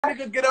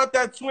nigga get out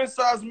that twin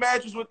size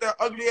mattress with that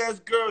ugly ass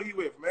girl he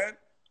with, man.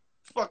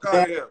 Fuck out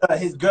of here.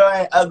 His girl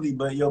ain't ugly,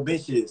 but your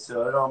bitch is,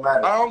 so it don't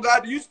matter. I don't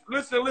got you.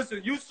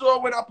 Listen. You saw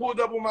when I pulled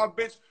up with my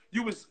bitch.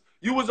 You was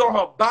on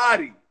her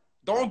body.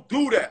 Don't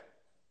do that.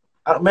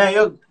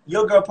 Man,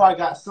 your girl probably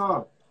got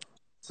some.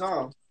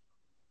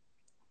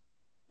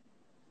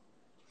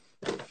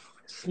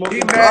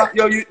 He mad,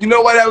 yo. You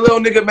know why that little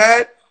nigga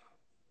mad?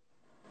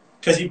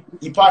 Cause he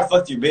probably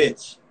fucked your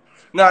bitch.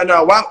 No.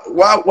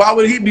 Why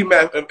would he be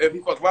mad if he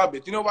fucked my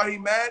bitch? You know why he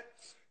mad?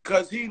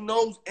 Cause he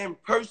knows in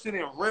person,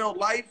 in real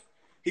life,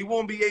 he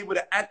won't be able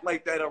to act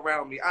like that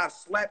around me. I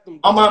slapped him.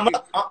 On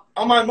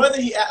my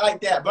mother, he act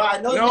like that, but I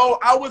know. No,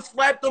 I would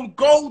slap them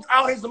golds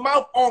out his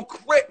mouth on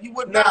Crip. He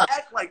would not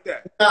act like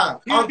that.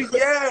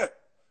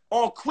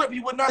 On Crip,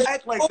 he would not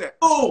act like that.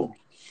 Ooh.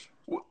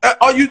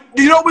 You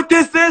know what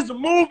this is?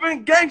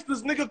 Moving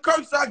gangsters, nigga.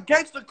 Kirkside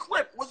gangster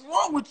Crip. What's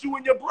wrong with you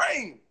in your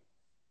brain?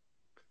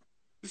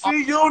 See,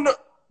 you don't know.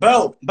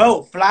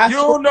 Bro, Fly. You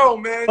don't know,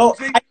 man. Bro,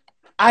 See,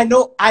 I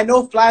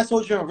know Fly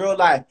Soldier in real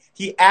life.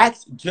 He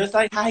acts just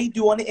like how he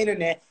do on the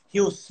internet.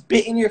 He'll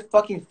spit in your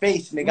fucking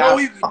face, nigga. No,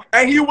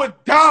 and he would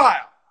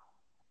die.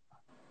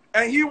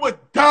 And he would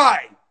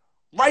die.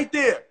 Right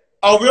there.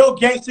 A real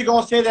gangster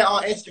gonna say that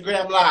on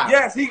Instagram Live.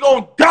 Yes, he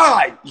gonna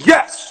die.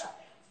 Yes.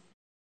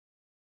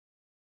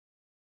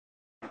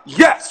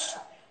 Yes.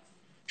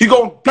 He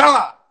gonna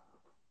die.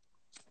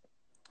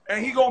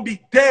 And he gonna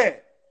be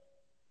dead.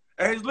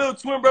 And his little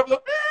twin brother,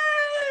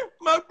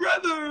 my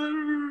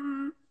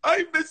brother.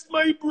 I miss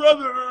my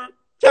brother.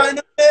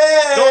 China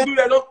Don't do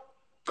that. Don't.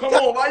 Come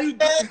on. Why you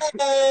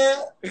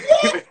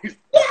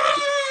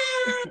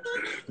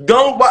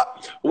don't?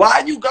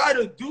 Why you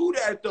gotta do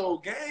that though,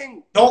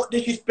 gang? Don't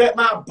disrespect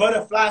my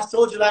butterfly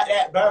soldier like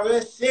that, bro.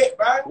 Real shit,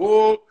 bro.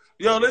 Whoa,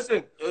 yo,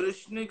 listen. Yo,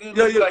 this nigga.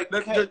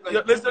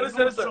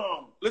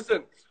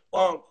 Listen.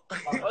 What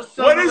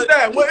is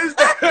that? What is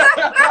that?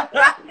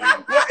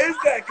 What is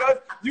that? Cause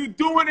you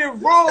doing it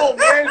wrong,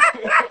 man.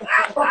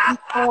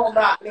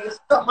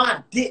 Suck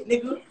my dick,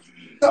 nigga.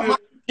 Suck my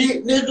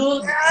dick,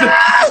 nigga.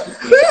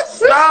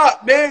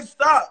 Stop, man.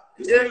 Stop.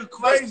 Yeah,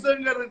 my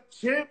son got a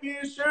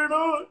champion shirt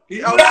on.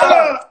 He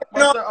outside.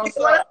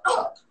 Outside.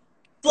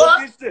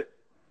 Fuck.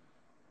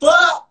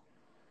 Fuck.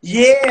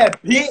 Yeah,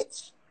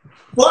 bitch.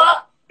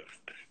 Fuck.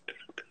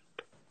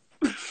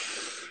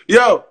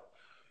 Yo.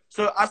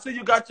 So I see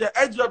you got your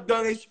edge up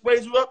done. They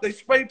sprayed you up. They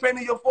spray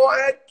painted your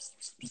forehead.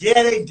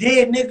 Yeah, they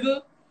did,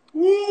 nigga.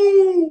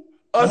 Woo!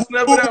 Us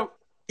never know.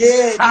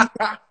 Yeah.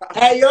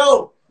 Hey,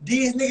 yo,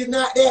 these niggas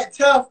not that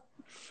tough.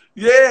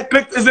 Yeah,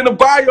 click this in the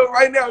bio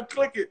right now.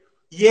 Click it.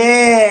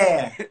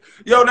 Yeah.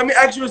 Yo, let me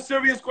ask you a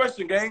serious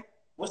question, gang.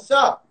 What's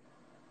up?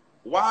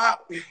 Why?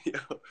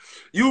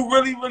 You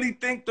really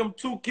think them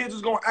two kids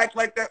is gonna act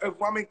like that if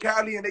I'm in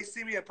Cali and they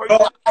see me in person?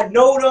 Bro, I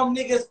know them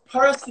niggas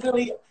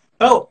personally.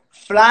 Bro,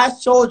 Fly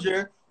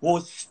Soldier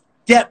will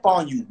step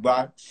on you,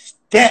 bro.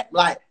 Step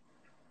like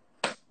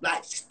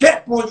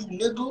step on you,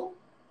 nigga.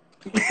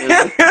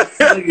 Nigga's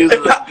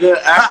a good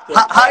actor.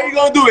 How you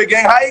gonna do it,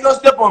 gang? How you gonna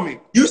step on me?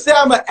 You say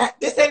I'm a.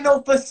 This ain't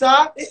no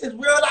facade. This is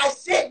real life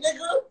shit,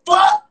 nigga.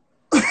 Fuck.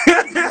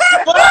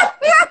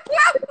 Fuck.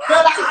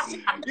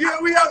 Yeah,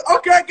 we are.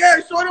 Okay,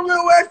 gang. Show them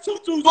little ass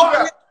tutus.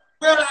 Fuck.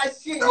 Real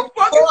life shit. The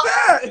fuck is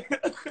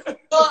that?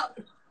 Fuck.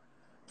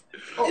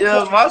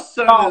 Yeah, my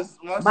son is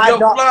Yo,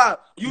 Fly,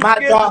 you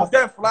scared to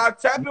death, Fly.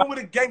 Tap in with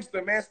a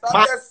gangster, man. Stop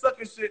that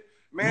sucking shit,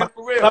 man,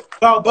 for real.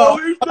 Bro,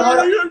 he's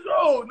 30 years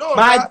old. No,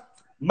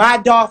 my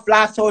dog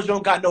Fly Soldier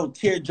don't got no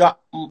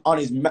teardrop on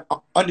his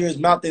under his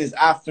mouth and his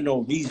eye for no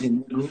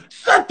reason.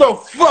 Shut the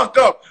fuck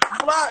up,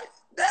 Fly.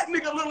 That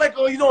nigga look like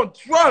he's on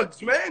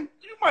drugs, man.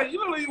 You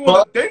don't even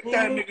want to date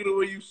that nigga the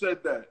way you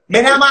said that.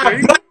 Man,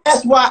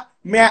 that's why,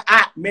 man,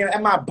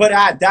 at my butt,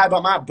 I die by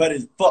my butt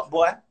is fuck,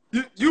 boy.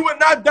 You would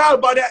not die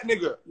by that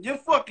nigga. Your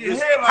fucking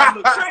hairline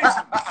look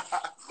crazy.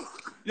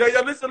 Yo,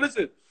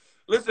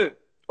 listen.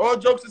 All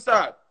jokes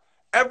aside,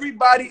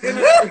 everybody in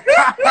it.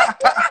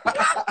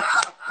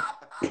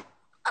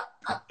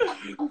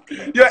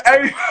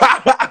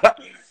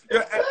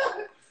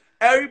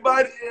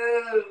 Everybody.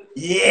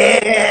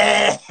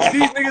 Yeah.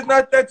 These niggas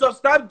not that tough.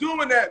 Stop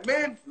doing that,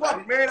 man.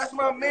 Fuck, man. That's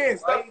my man.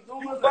 Stop.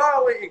 You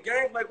violating,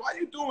 gang. Like, why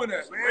you doing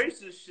that, man?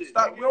 Racist shit.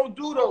 Stop. We don't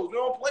do those. We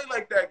don't play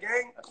like that,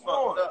 gang. Come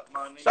on. Up,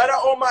 shout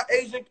out all my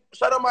Asian.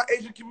 Shout out my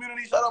Asian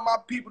community. Shout out my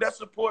people that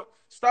support.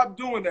 Stop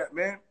doing that,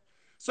 man.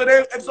 So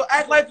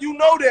act like you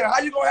know that. How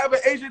you gonna have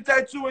an Asian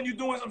tattoo and you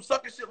doing some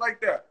sucking shit like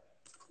that?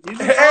 He's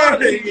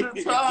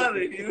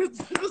retarded. He's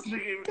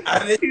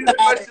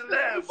special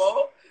ed,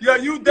 bro. Yeah,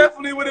 you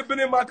definitely would have been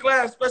in my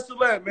class,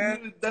 special ed, man.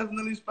 He was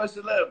definitely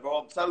special ed, bro.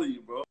 I'm telling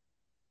you, bro.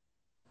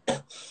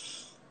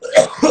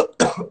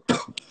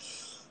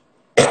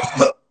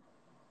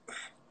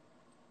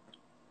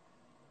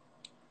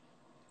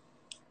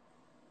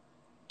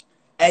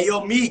 Hey,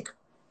 yo, Meek.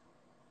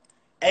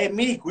 Hey,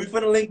 Meek, we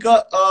finna link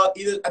up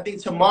either, I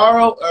think,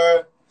 tomorrow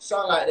or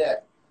something like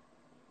that.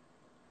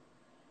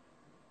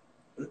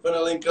 We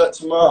finna link up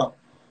tomorrow.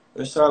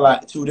 Or something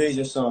like 2 days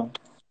or something.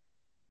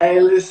 Hey,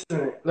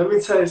 listen. Let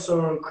me tell you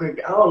something real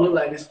quick. I don't look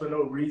like this for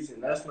no reason.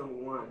 That's number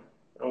one.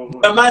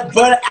 But my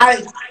brother,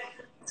 I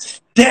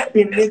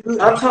stepping, nigga.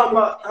 I'm talking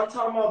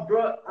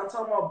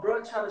about,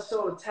 bro, trying to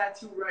show a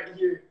tattoo right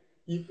here.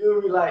 You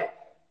feel me? Like,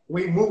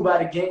 we move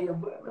out of game.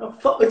 But, man,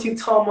 fuck what you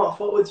talking about.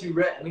 Fuck what you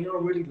rap. Nigga,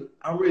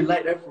 I really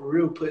like that for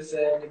real, pussy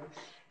ass nigga.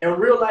 In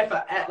real life,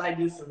 I act like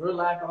this. In real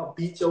life, I'll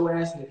beat your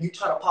ass. And if you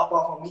try to pop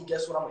off on me,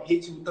 guess what? I'm gonna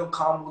hit you with them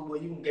combos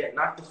where you can get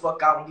knocked the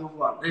fuck out and give a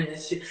none of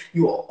that shit.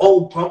 You an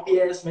old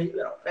grumpy ass man. You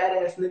got a fat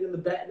ass nigga in the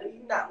back. Nigga,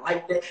 you not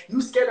like that. You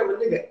scared of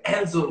a nigga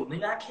Enzo.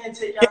 Nigga, I can't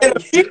take y'all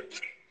niggas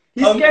shit.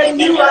 He's scared of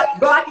you,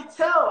 bro. I can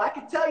tell. I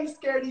can tell he's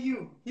scared of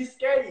you. He's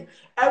scared of you.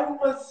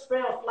 Everyone's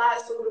spam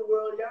flies over the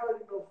world. Y'all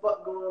already know what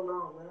fuck going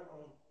on,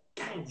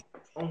 man.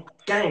 On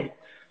gang.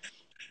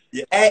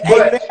 Yeah. Hey,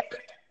 But, man.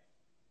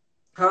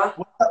 huh?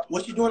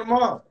 What you doing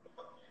tomorrow?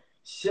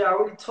 Shit, I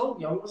already told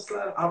you. I'm gonna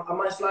slide. I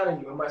might slide on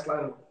you. I might slide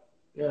on you.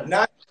 Yeah.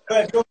 Not so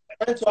I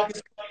can slide.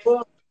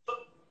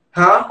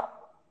 Huh?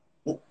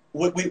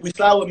 We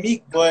slide with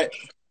Meek, but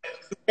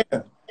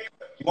yeah.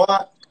 You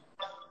want?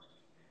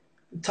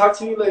 Talk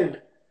to me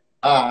later.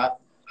 Yeah,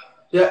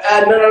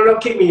 No,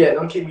 don't kick me yet.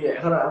 Don't kick me yet.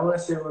 Hold on. I want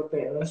to say one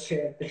thing.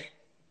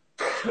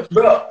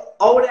 Bro,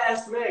 old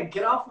ass man,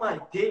 get off my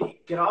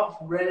dick. Get off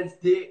Red's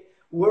dick.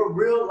 We're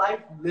real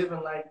life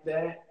living like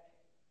that.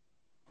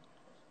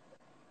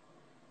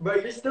 Bro,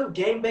 you're still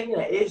gangbanging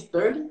at age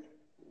 30?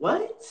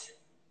 What?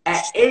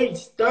 At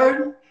age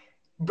 30?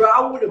 Bro,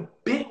 I would have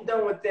been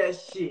done with that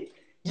shit.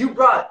 You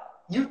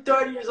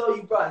 30 years old,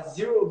 you brought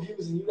 0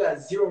 views and you got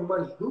 0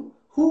 money.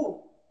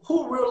 Who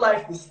real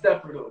life is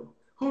Stepper though?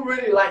 Who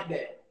really like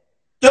that?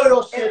 throw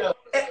your shit up.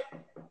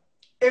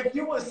 If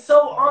you was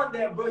so on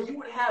there, bro, you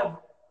would have,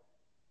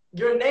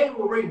 your name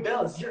would ring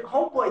bells. Your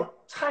homeboy,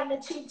 China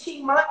Ching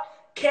Ching, man,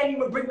 can't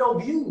even bring no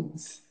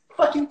views.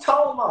 Fuck you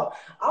talking about?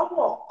 I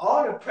want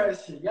all the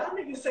pressure. Y'all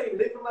niggas ain't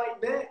living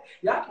like that.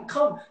 Y'all can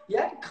come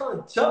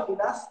jump me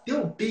and I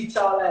still beat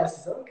y'all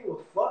asses. I don't give a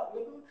fuck,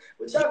 nigga.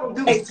 What y'all gonna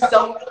do?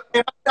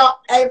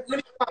 Hey,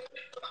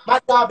 my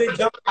dog been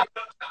jumping.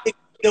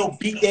 Still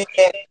beat that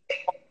ass.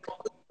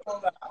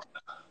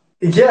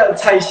 Yeah,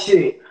 type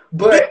shit.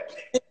 But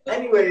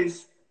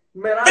anyways,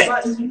 man, I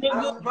brought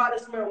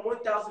this man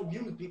 1,000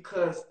 views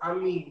because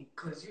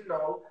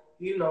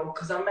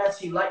because I'm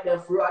actually like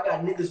that for real. I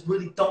got niggas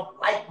really don't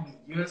like me.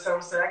 You know what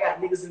I'm saying? I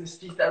got niggas in the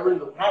streets that really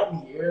don't like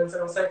me. You know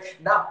what I'm saying?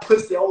 Not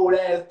pussy old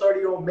ass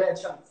 30-year-old man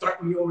trying to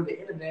threaten me over the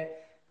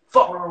internet.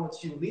 Fuck wrong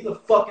with you? Leave the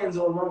fuckings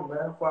alone,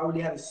 man. Before I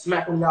really had to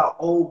smack on y'all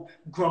old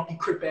grumpy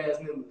Crip ass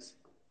niggas.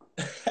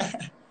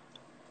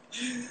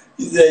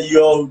 He said,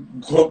 yo,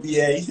 grumpy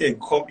ass. He said,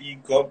 grumpy.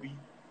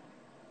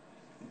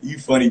 You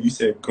funny, you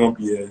said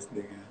grumpy ass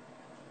nigga.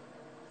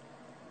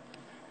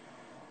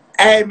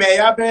 Hey, man,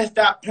 y'all better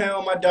stop playing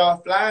with my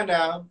dog Fly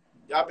now.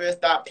 Y'all better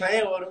stop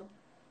playing with him.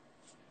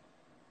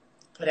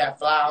 Put that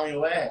fly on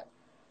your ass.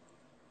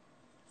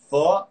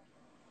 Fuck.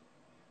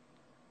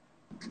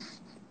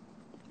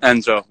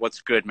 Enzo, what's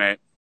good, mate?